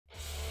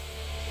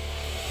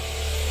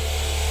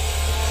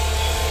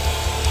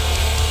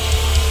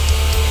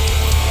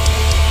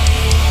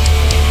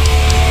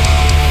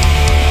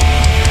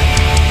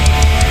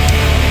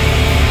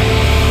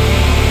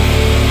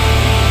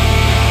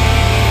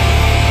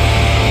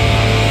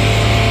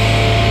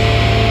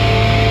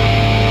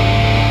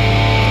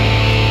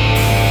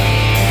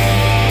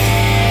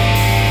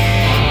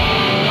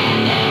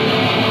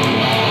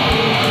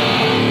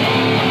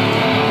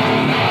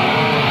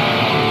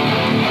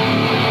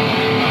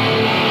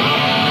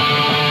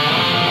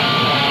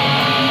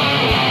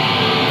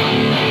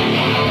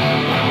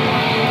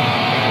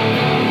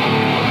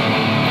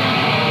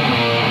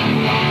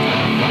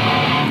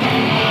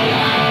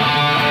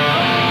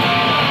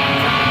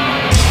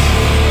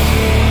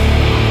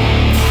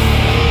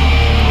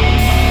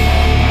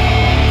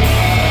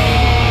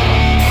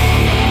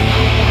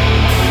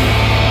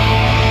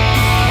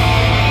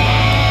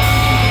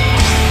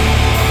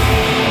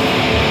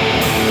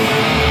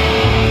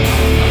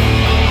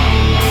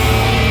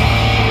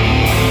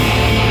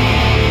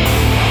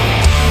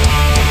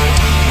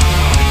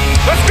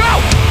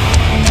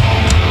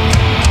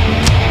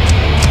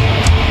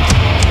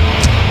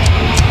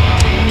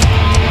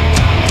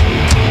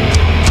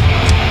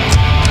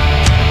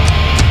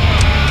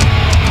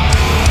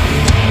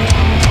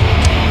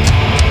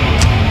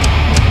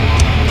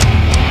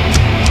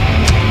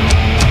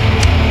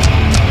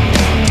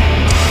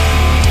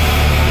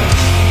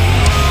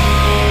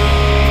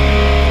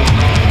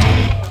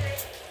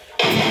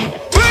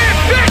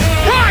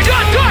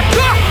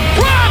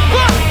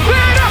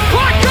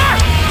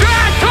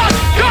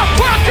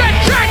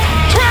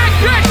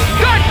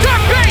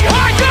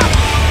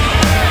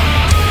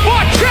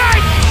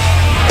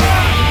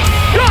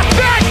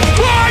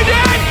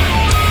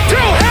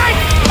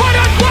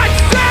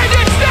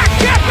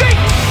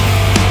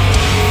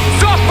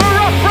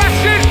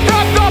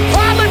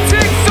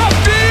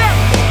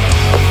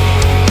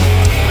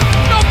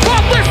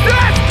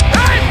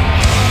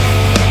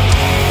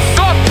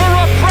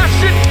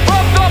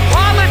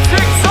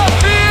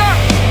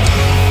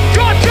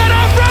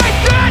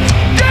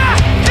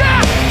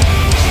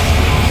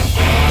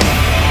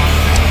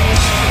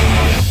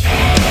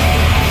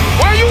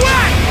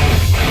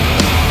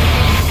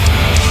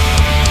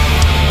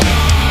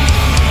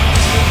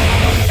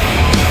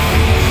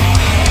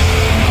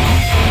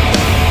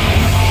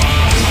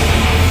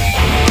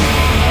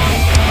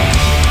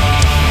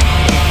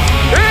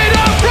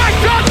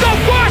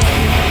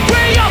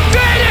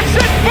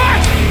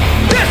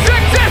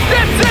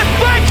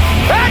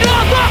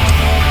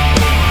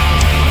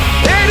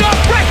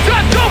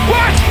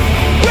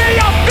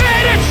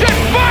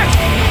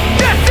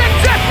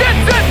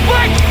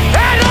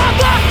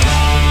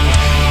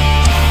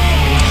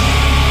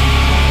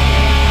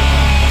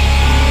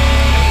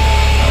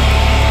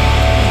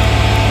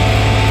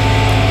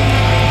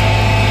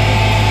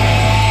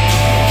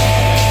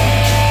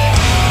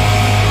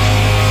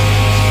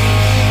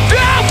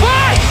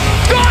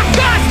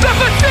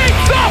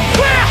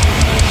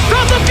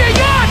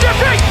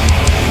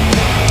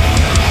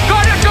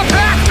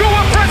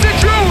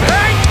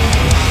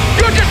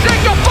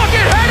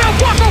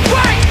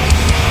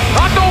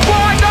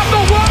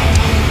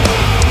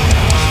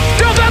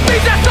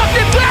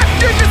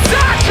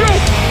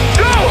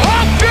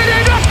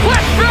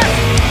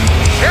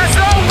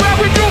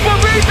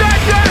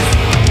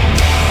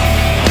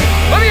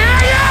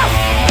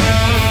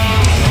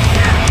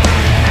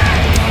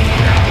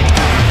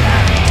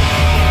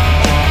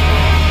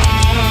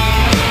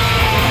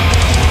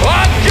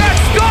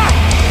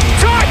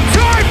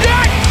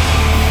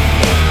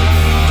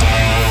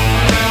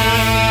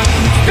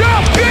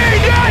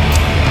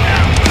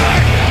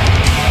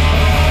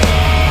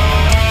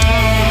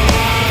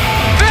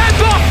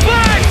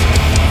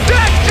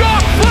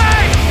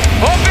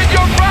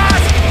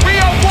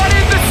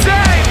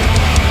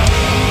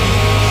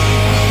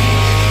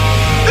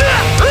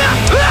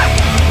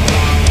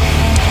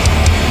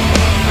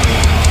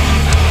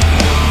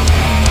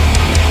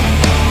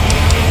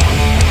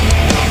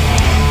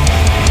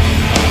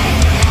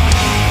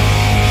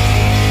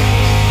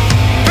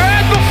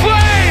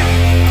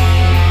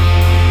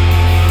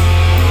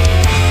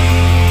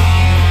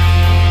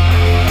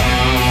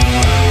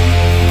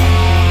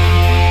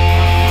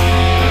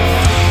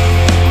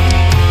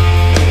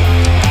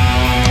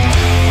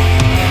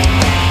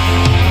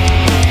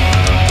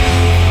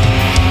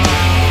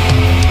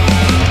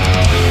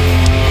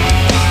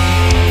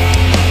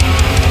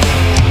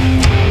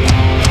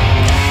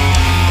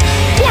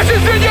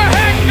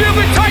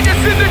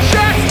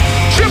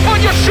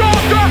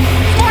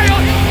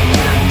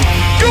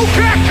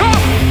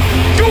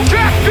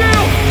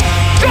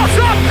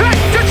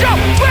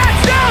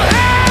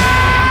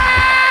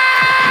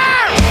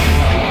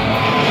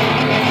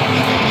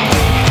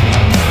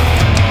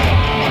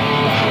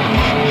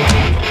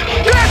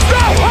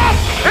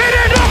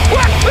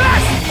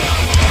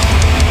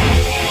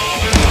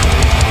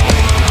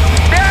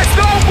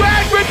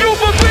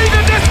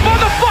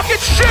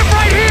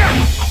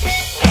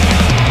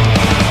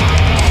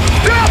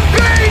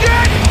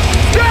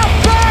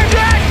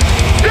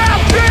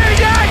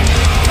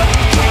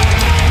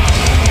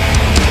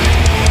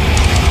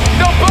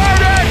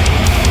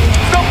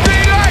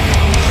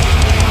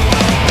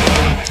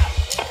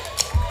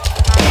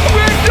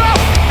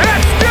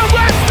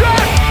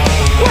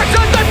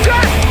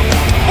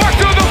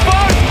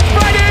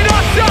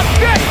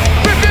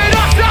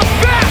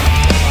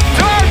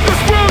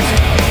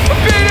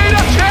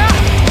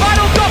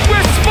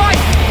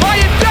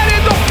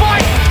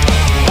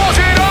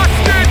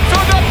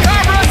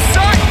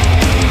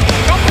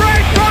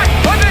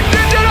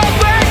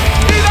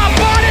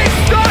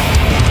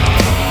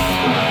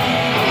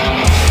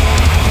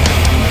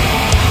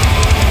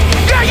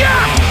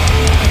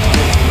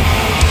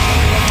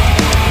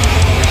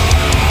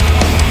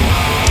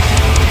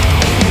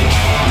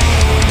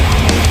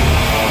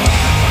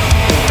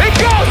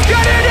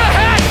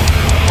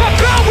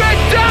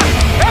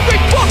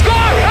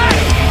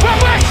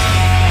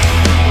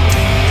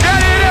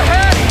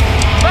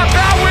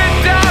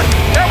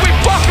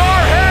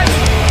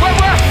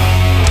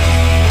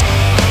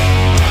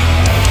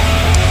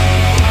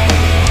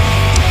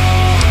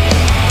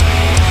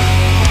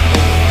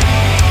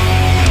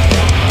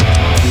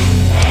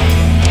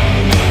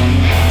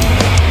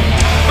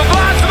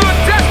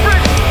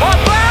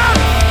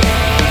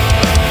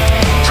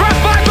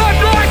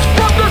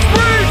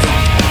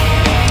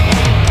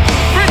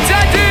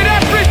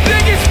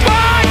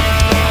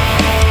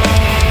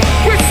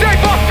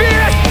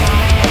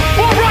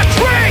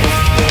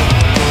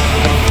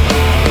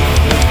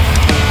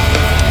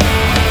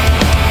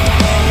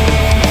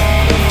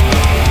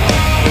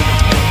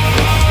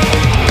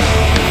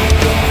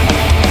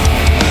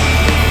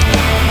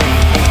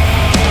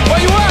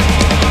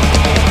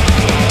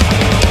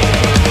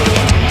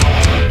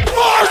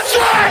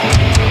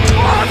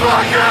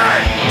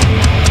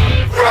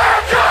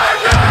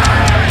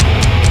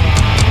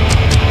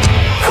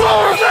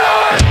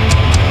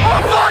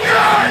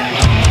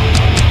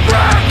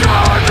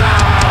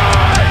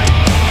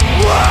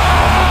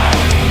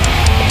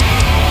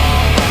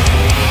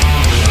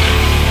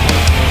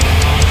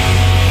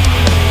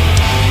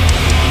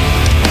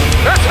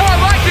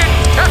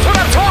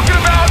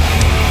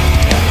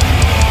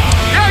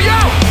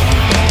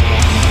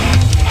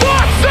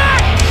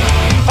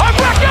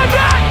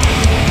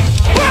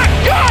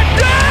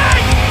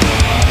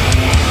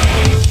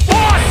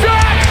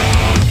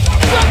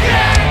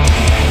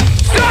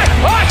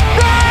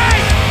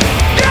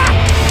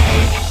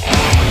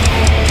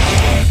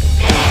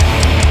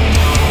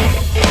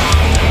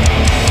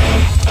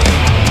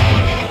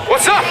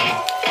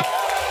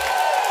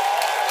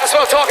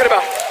what I'm talking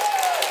about.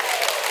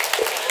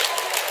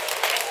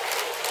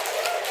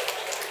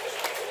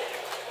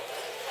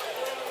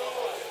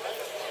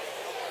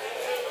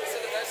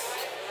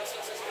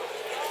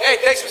 Hey,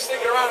 thanks for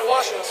sticking around and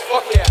watching us.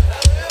 Fuck yeah.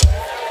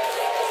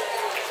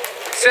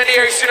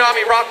 Incendiary,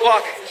 Tsunami, Rock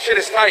Block. Shit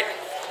is tight.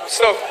 I'm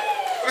stoked.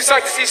 Who's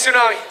psyched to see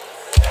Tsunami?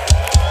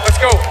 Let's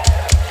go.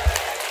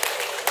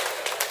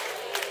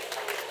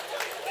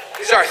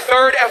 This is our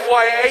third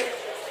FYA.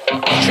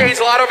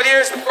 Changed a lot over the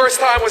years. The first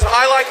time was a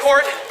highlight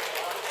court.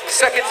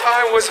 The second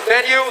time was a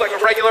venue, like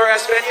a regular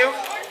ass venue.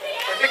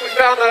 I think we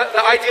found the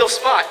ideal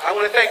spot. I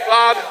want to thank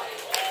Bob,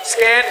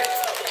 Scan,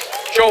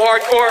 Joe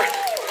Hardcore,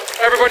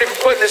 everybody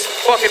for putting this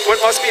fucking, what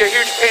must be a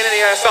huge pain in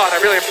the ass on. I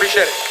really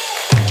appreciate it.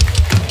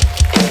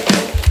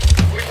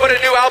 We put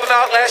a new album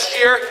out last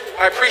year.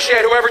 I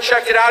appreciate whoever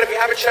checked it out. If you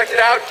haven't checked it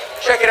out,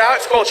 check it out.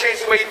 It's called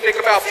Change the Way You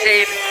Think About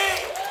Pain.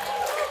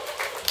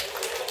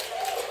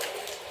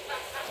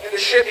 And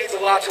this shit means a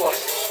lot to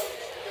us.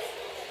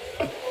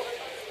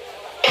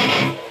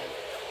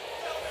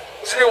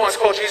 This new one's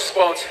called Jesus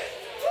Bones.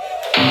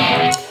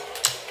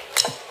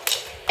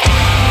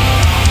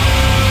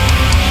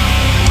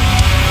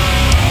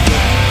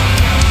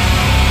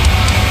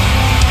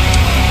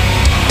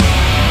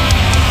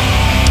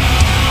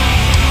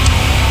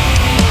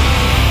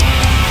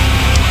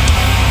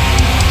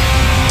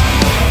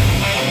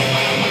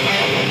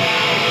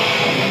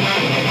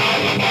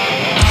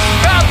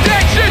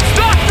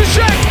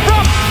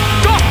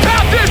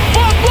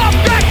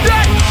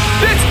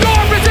 This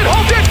door isn't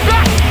holding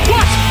back.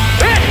 Watch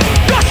it,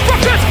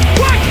 destruction.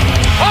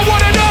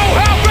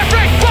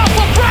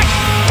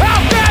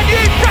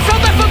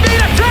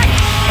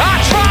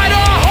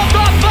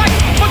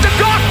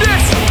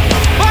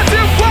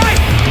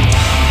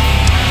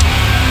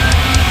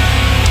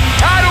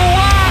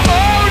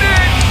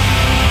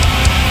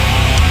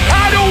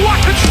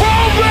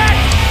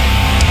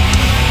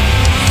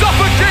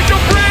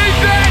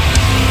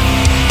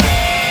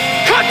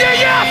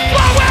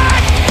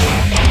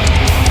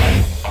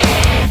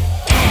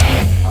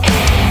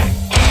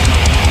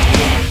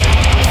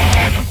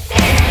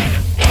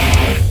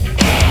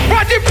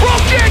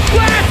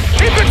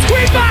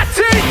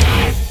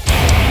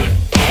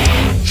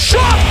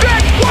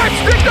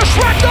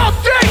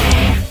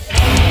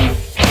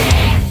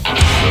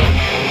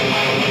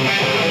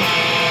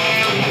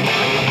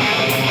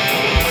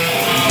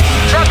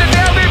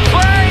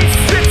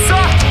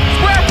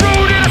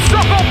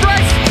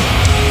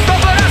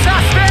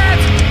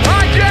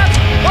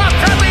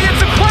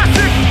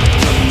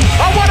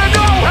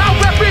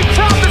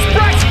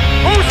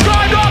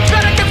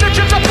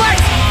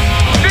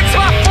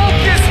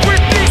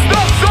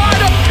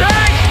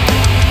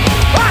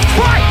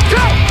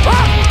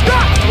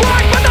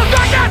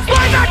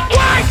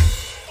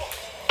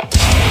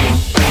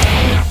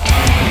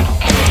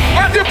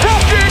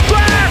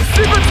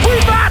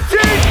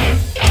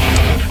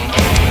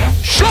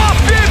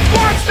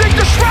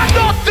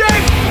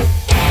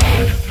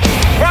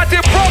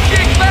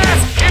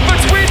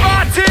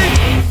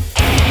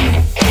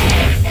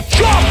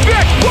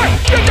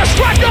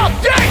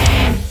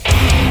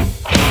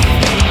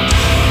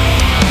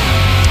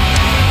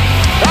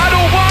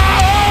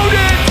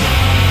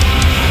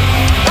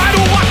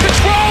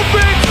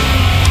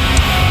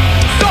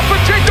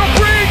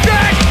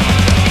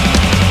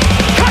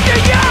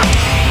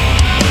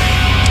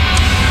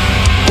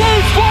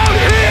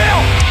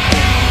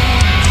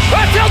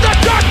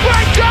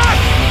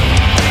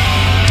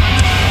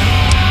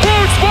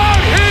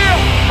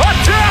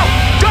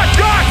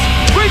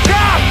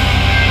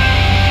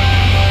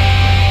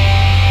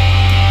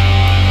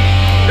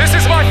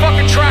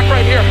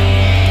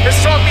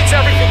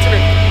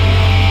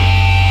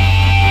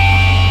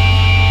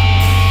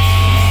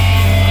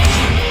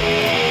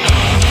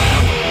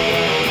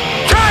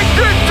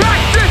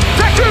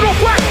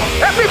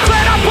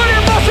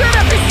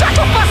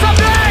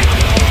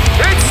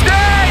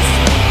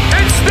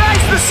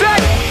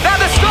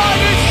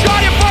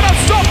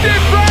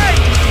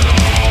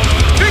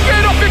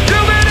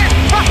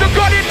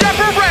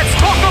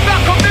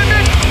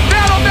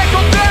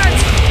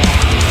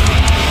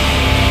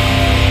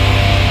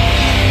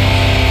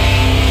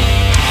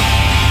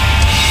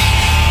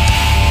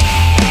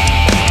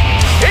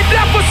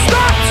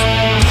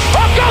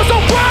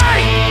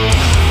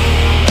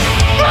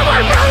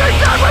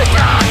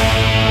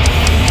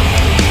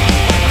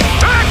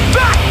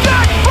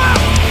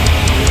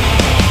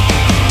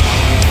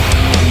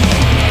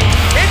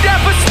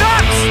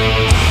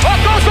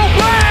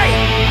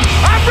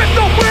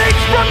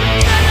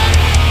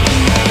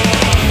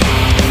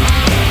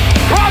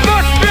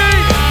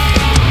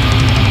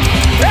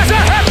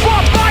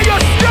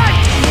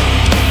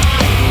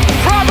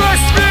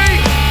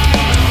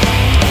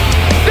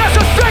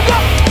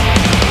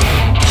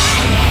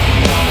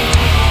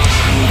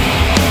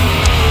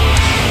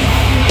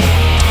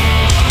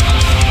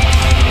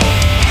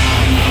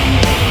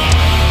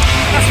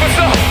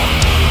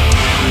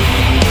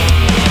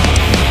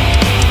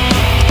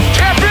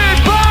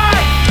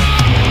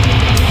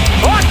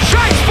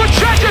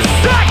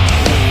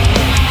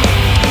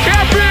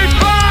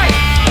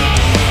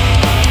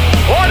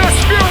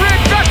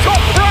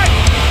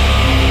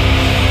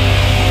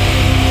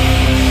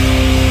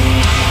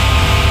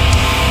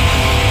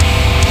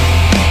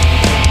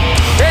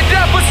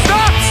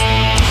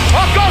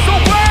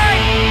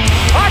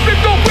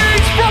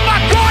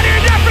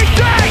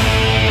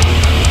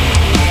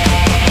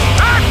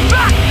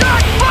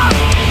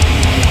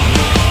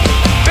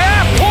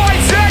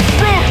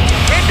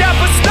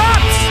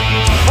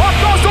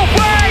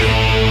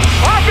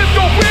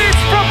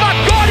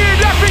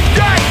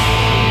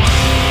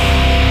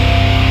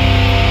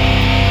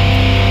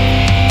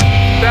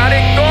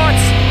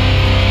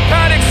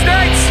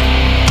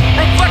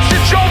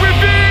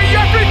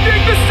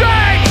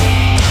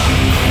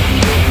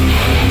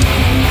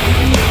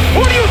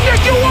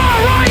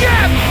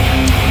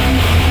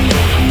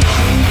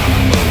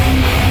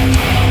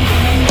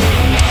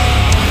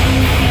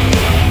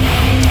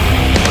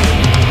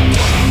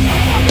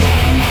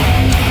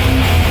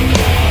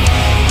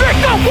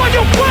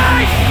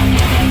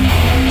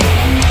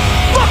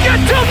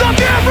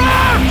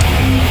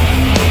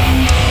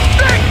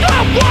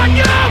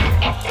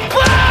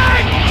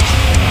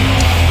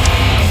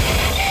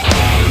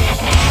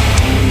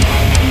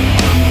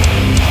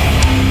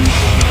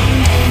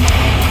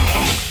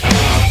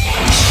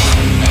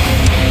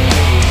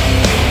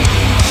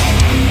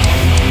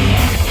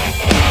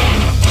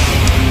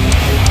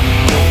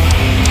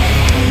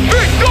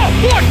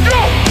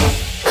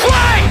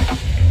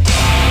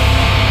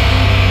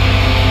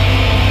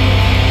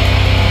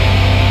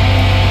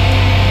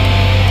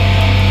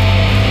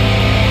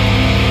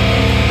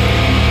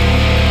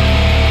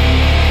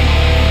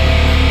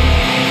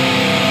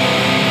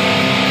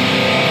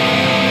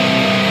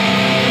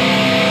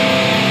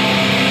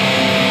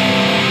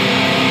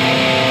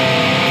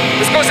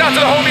 out to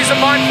the homies in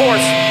Mind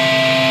Force.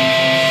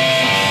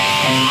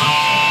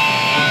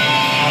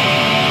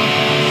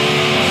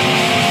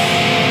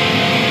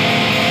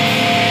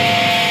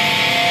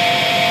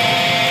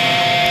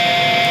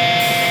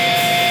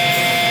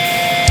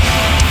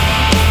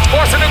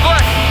 Force and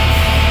neglect.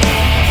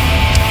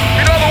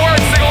 You know the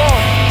words, sing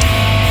along.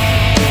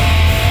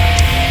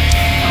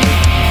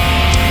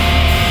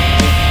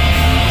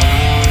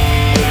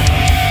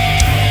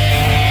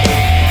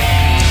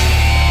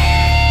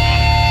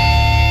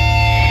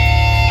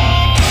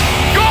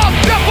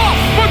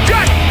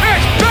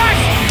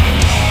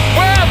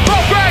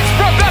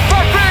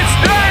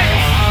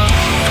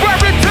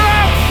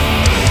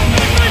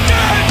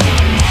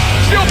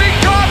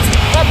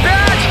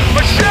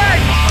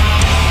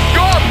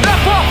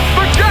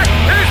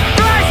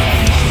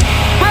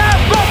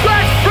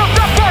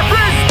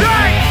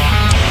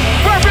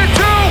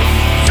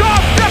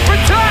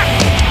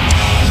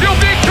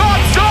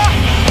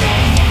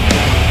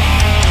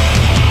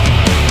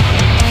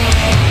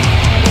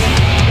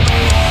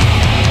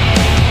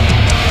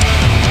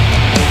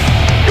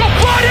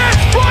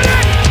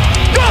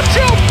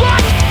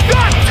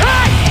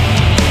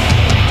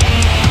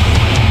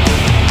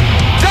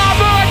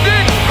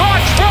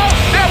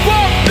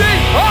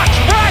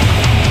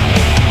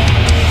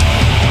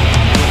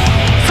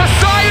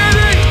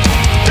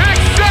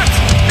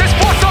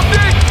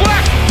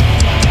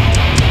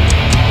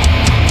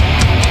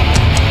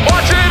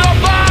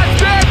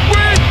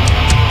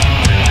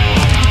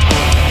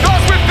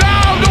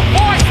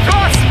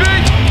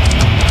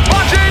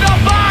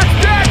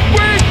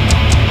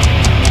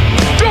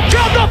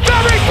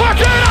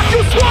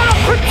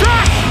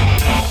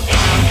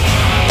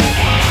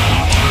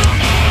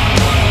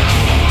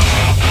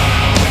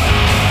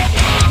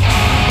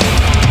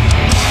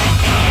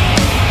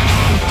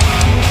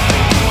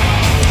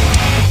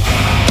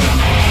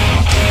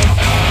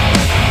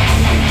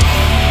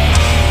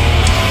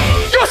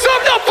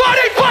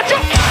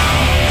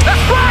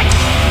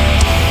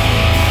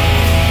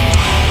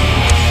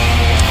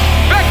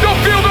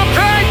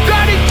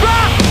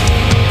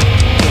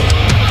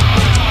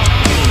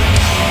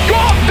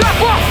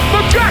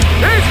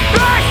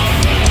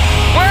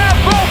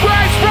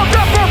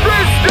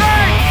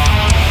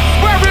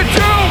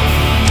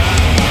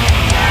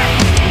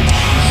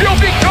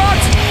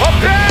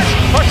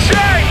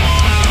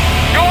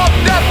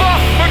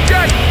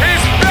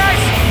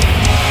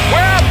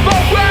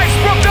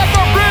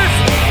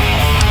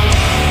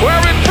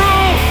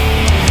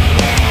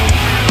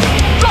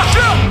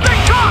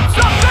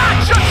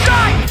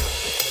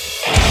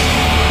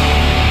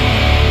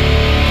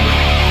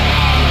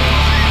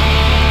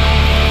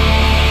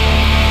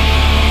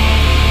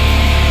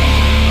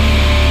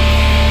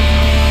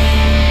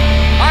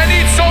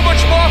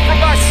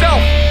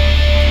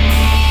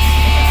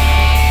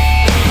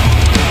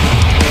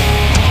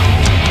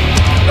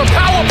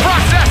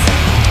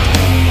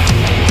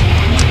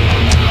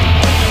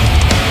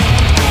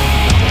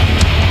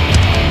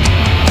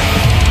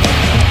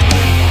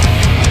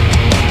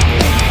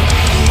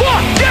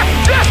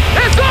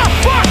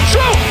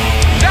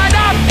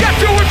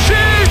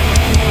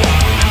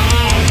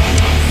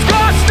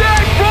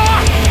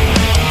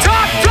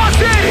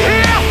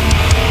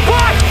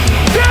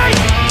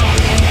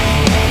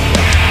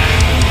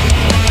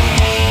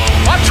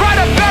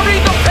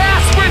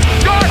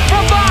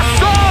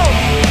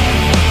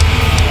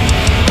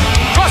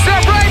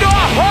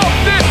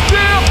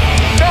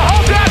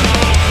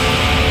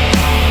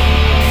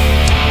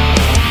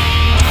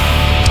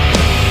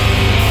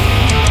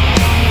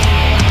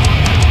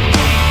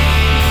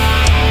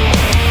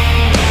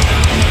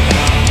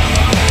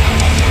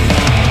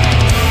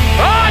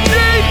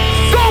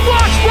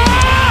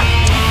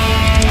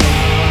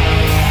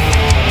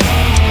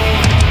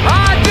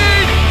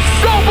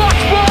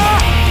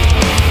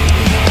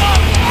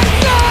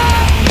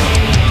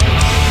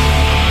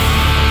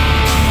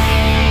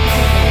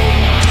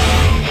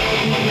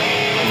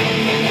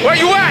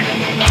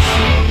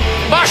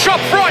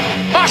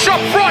 March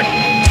up front!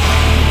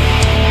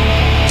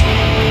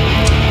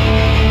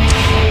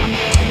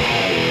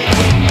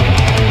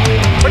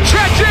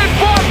 Attention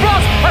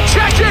foremost,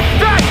 attention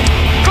back!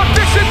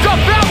 Conditions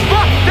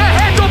available to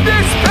handle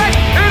this pain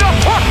in a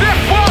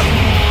perfect world.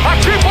 I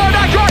keep on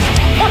I got,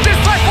 what this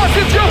life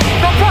wasn't you,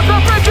 the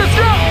possibility is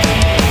you.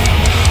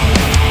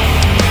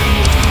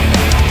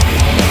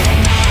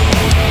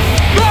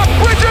 Your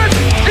bridges,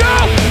 you!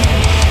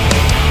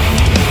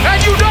 And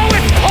you know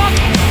it, punk!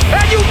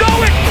 And you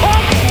know it,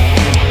 punk!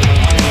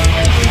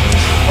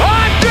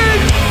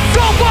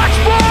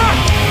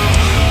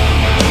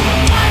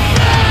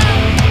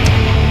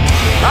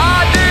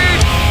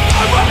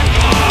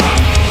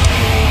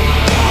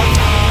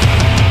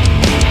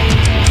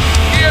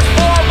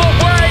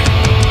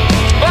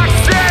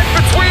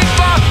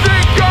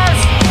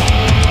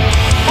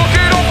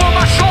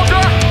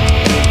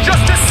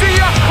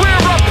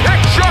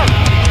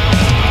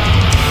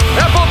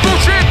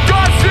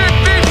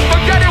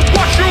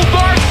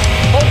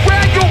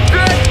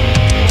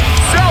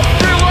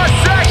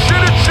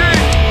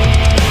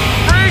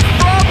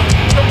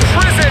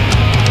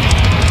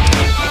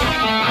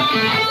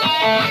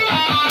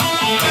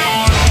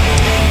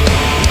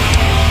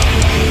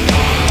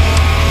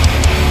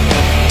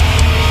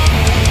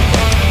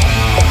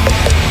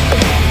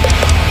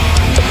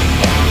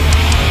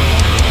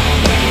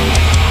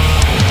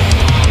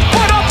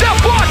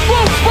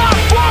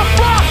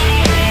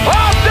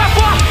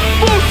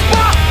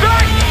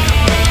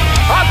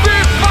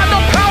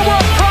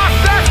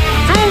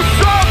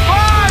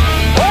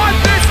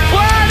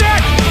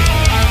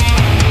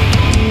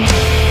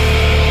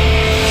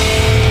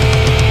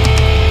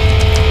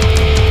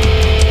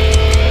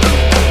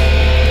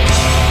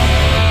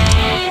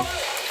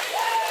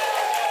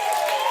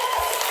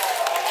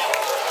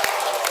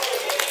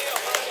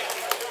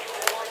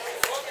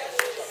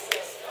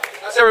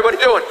 everybody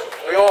doing?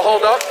 We all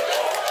hold up?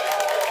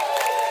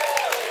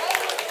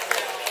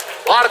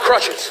 A lot of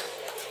crutches.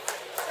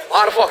 A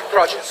lot of fucking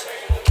crutches.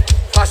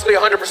 Possibly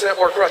 100%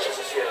 more crutches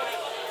this year.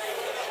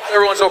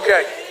 Everyone's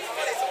okay.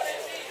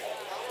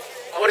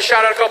 I want to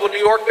shout out a couple of New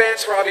York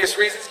bands for obvious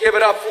reasons. Give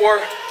it up for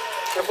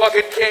the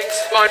fucking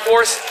Kings, Fine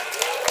Force.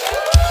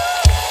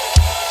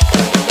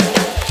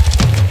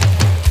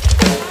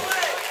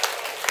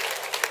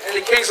 And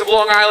the Kings of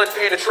Long Island,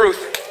 Pain of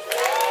Truth.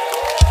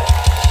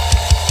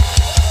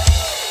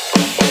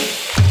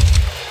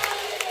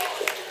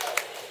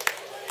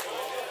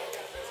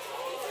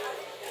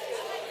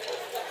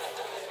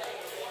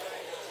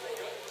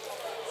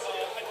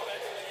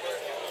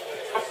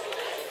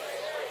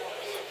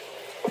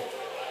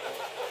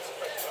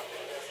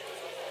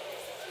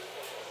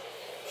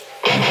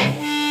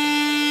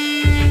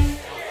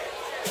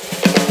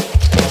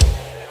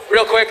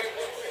 Real quick,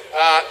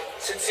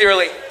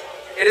 sincerely,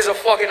 it is a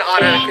fucking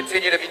honor to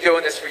continue to be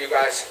doing this for you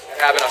guys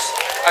and having us.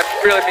 I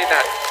really mean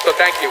that, so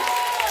thank you.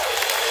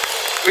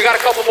 We got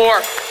a couple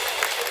more.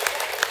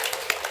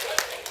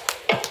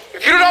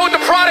 If you don't know what the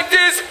product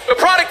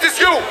is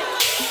you.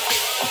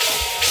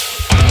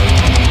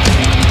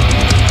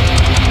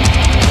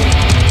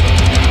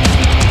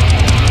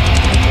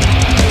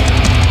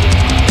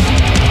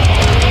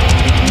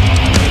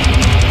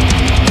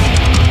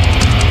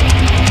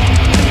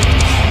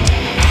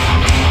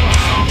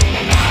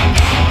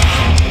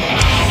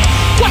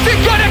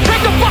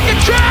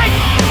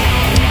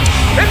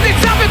 If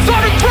things happen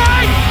on the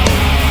brain,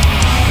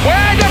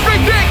 when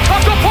everything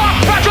comes apart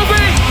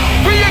gradually,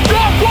 we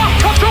ignore what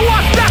comes to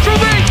us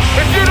naturally.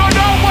 If you don't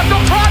know what the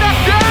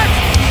product is,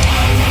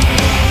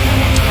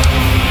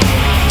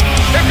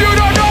 if you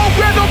don't know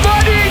where the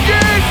money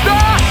is,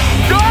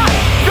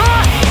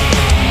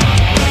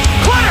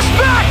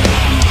 punishment.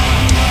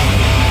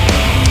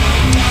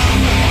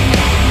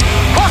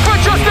 Cost for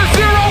just a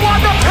zero on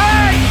the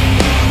page.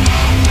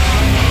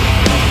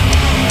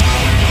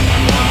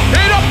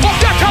 In a book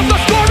that tells the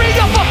story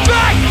of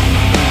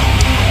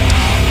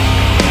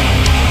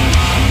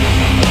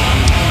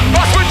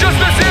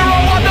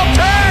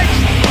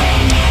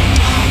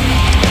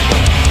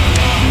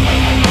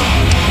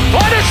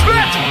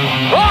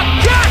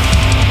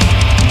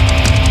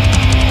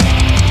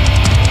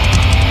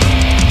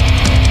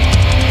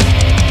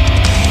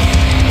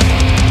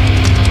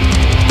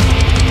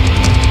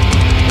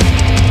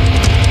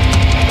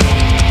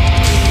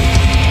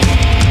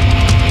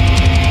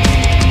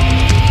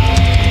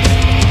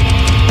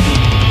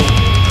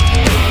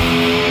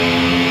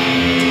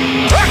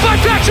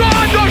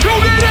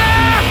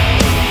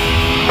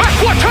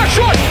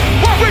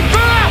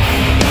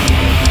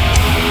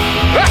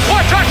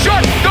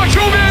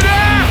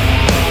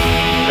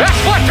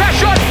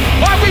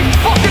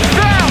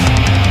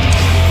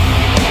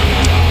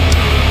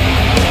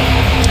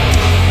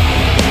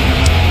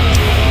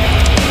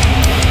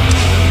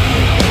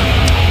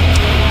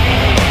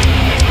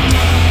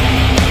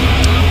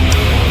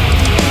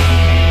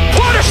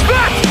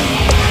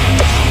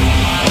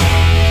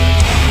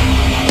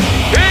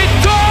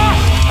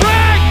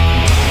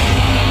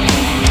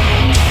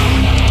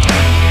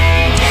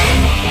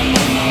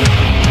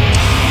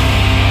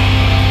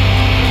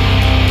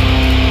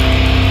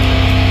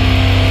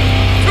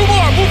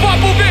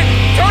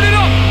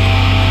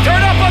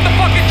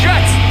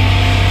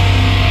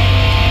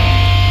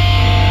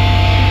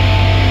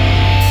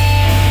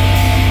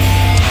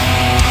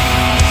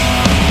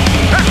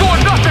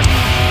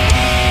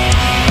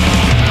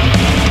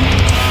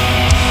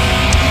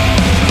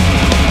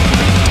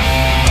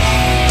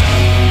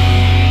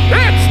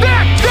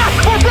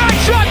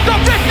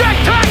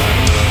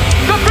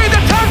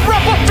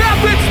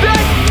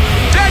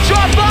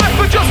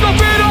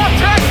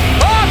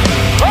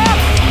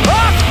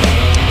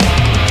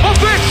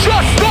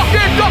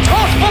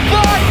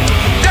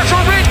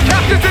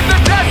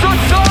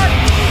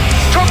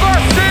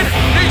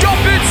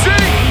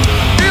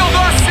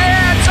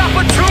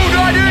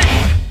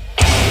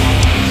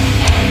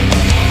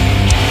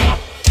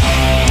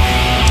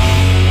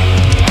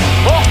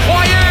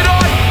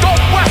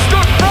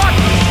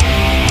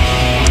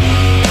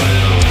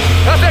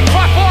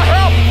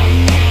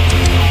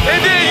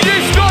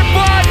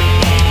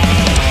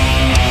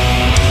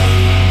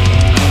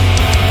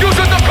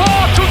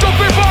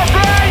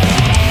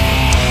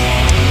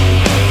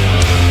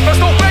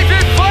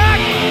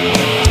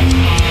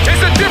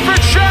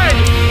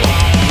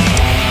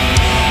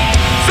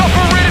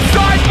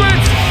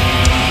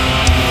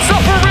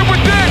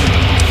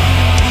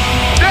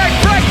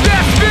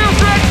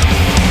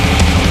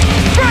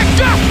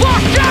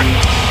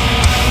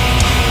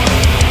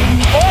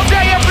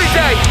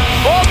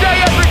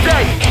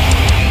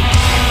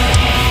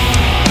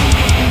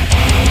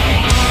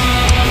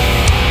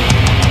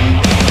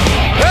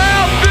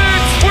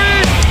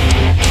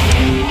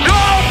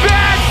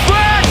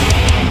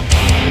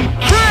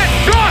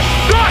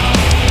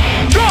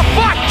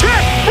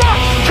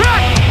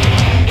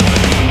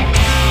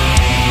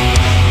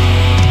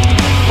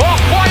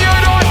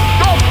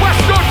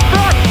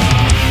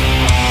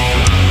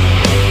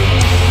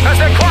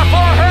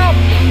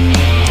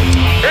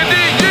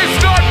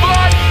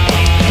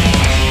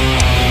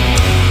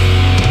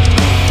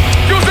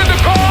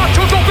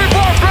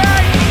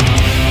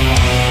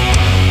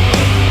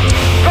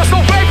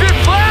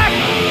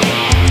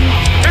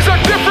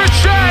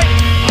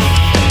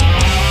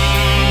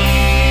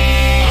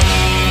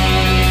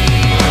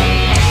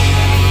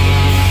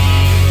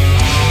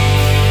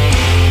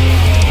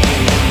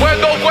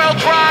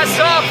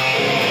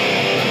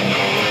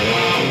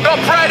The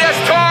bread has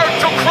turned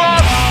to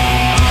crumbs.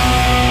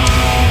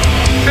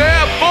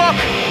 Their book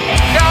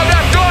down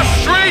at the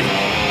street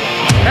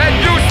and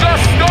use the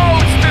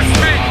stones to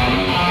speak.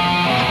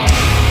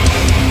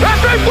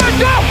 Every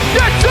window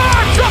that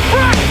turns to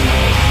brick.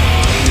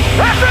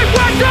 Every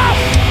window.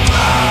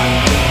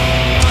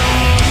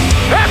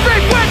 Every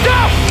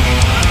window.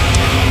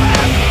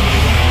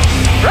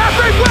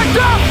 Every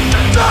window.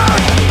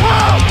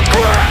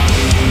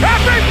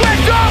 Every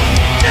window.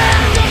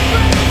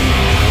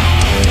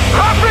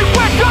 Every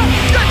window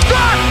that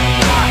turns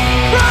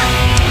brick.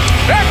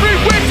 Every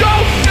window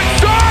that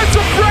turns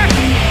to brick.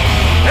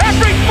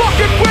 Every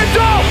fucking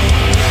window.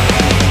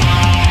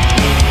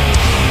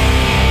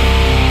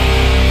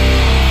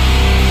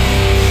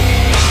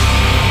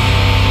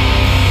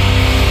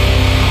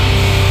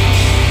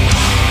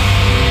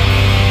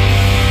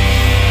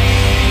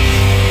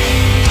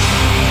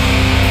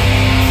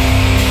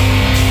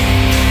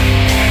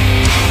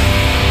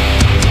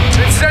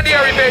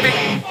 Incendiary, baby.